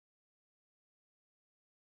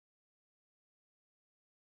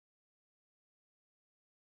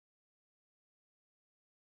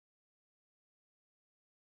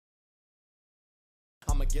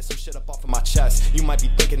I'ma get some shit up off of my chest. You might be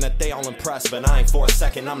thinking that they all impressed, but I ain't for a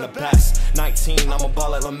second, I'm the best. 19, I'm a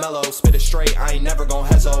ball at LaMelo. Spit it straight, I ain't never gon'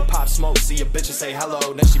 hezzo. Pop smoke, see a bitch and say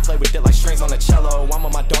hello. Then she play with it like strings on the cello. I'm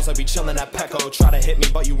on my dogs, I be chillin' at Pecco. Try to hit me,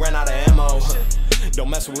 but you ran out of ammo.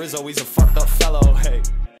 Don't mess with Rizzo, he's a fucked up fellow. Hey.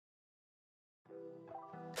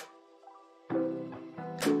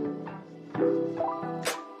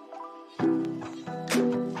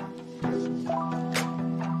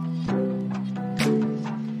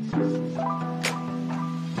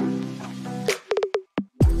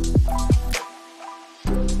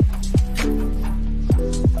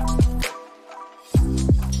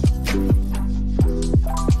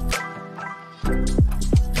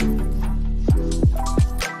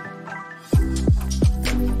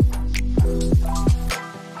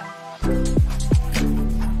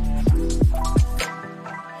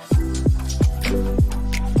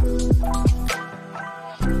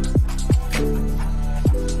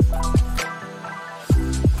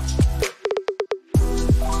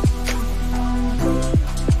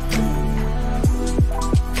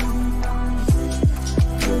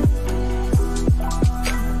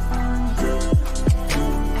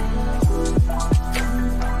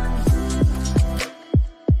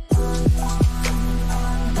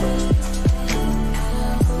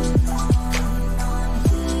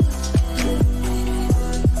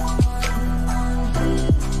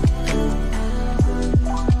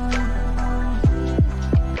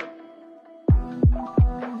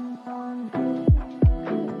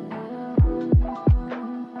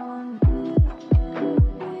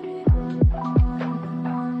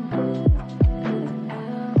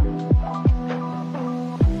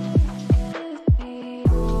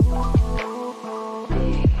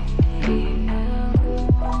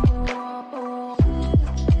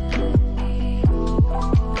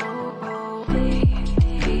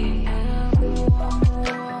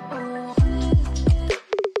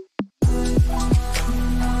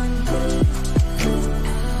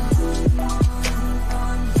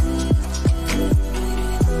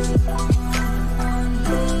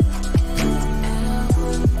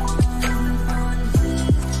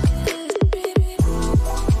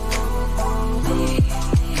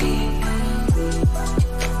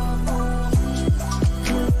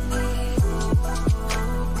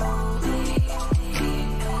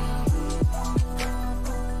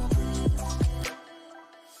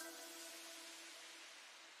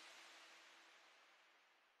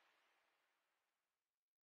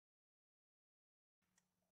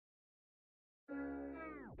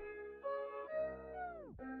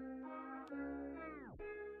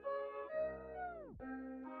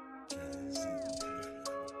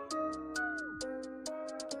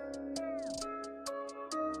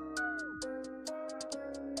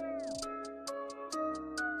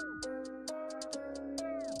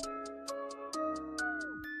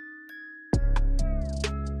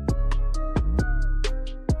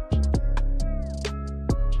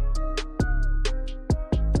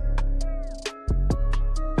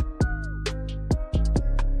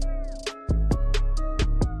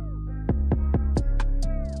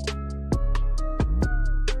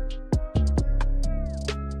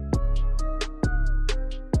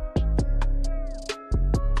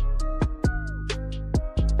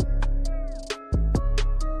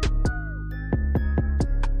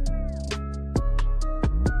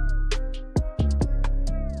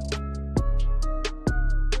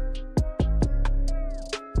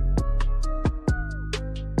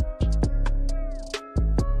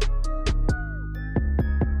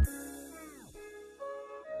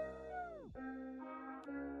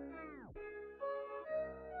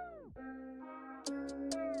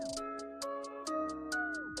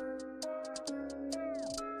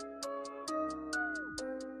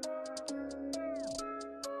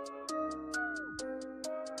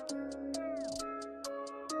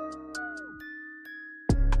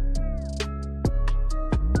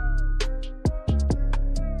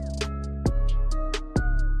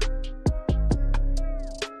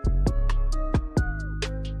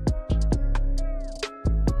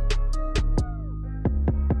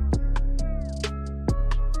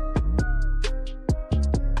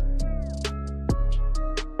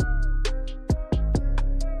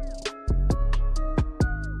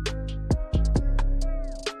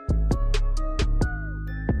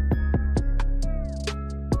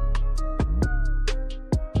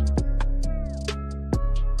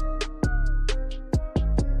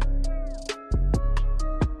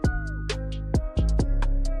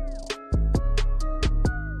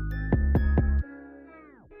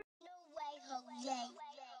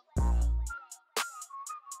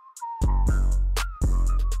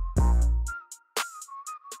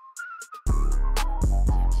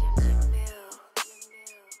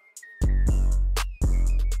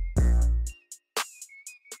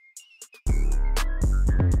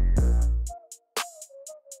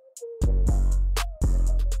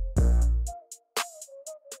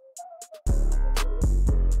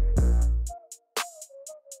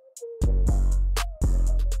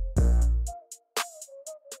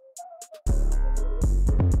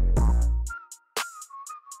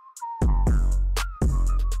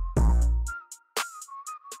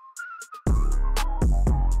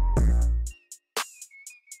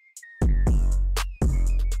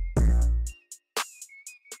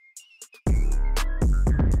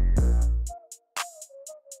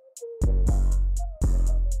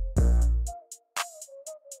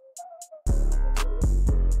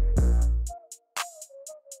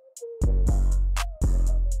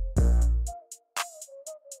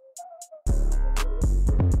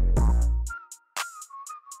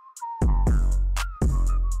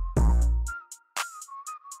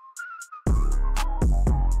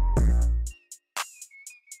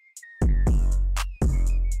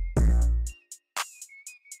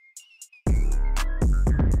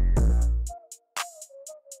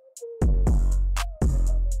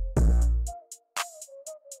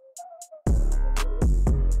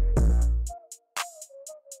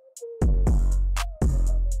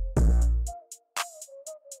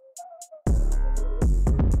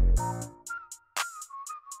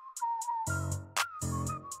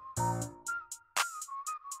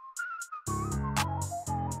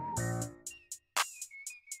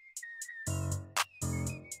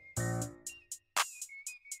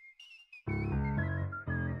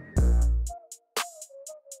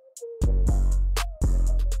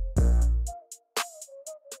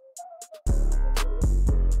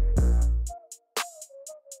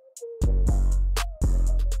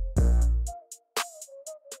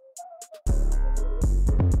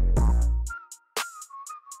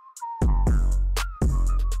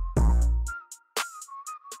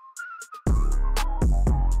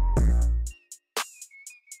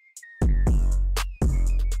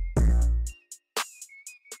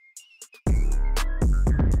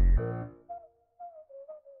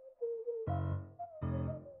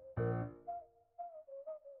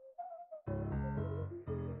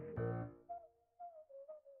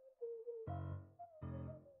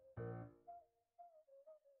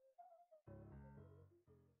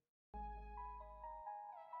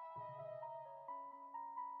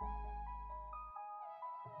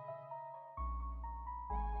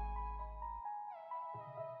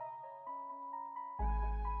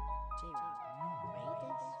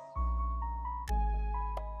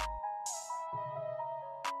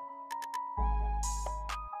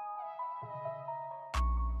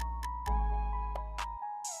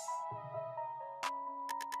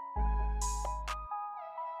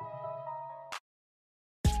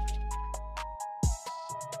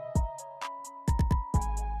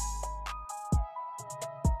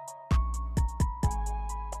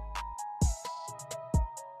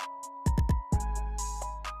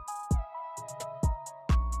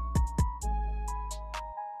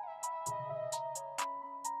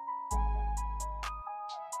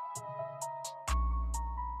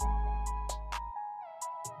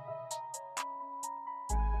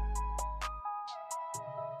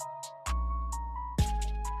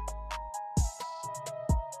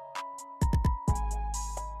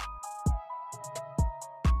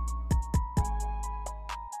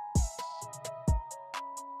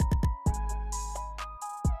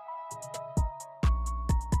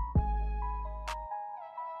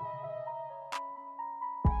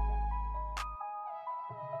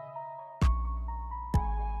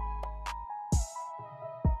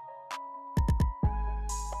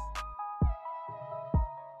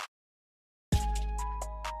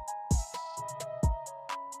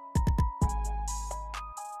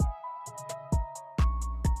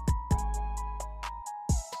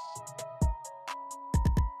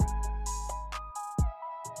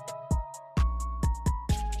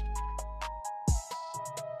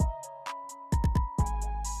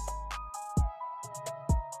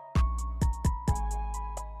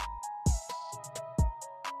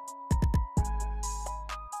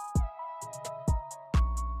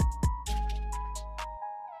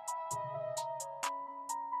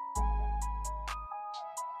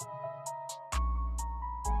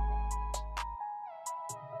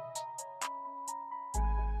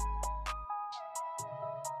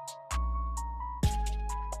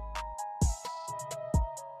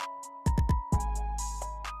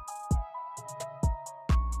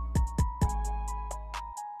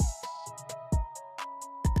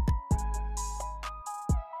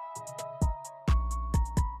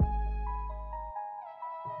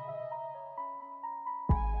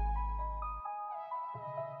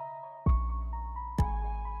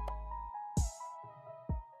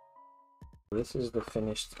 This is the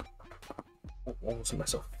finished. Almost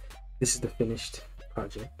myself. This is the finished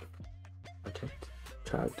project. I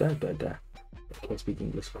can't speak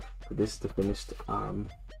English, but this is the finished.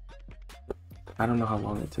 I don't know how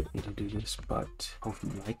long it took me to do this, but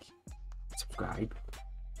hopefully you like, subscribe.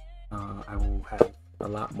 I will have a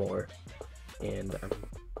lot more, and I'm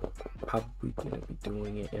probably gonna be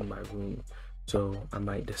doing it in my room. So I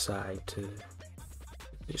might decide to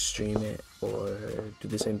just stream it or do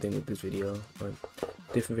the same thing with this video or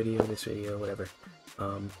different video, this video, whatever.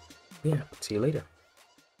 Yeah, see you later.